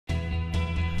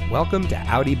Welcome to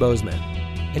Audi Bozeman,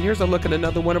 and here's a look at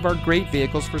another one of our great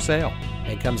vehicles for sale,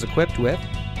 and comes equipped with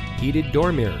heated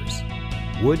door mirrors,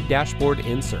 wood dashboard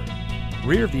insert,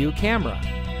 rear view camera,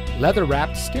 leather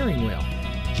wrapped steering wheel,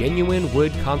 genuine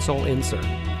wood console insert,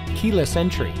 keyless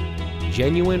entry,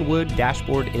 genuine wood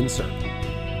dashboard insert,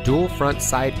 dual front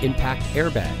side impact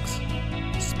airbags,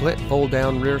 split fold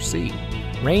down rear seat,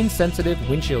 rain sensitive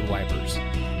windshield wipers,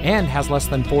 and has less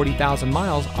than 40,000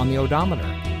 miles on the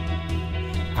odometer.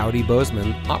 Audi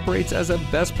Bozeman operates as a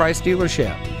best price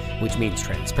dealership, which means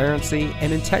transparency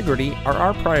and integrity are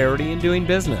our priority in doing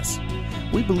business.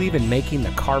 We believe in making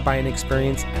the car buying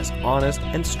experience as honest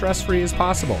and stress-free as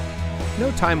possible.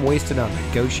 No time wasted on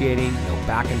negotiating, no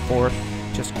back and forth,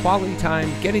 just quality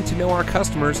time getting to know our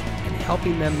customers and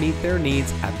helping them meet their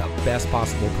needs at the best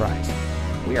possible price.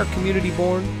 We are community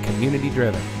born, community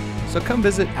driven. So come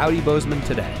visit Audi Bozeman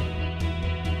today.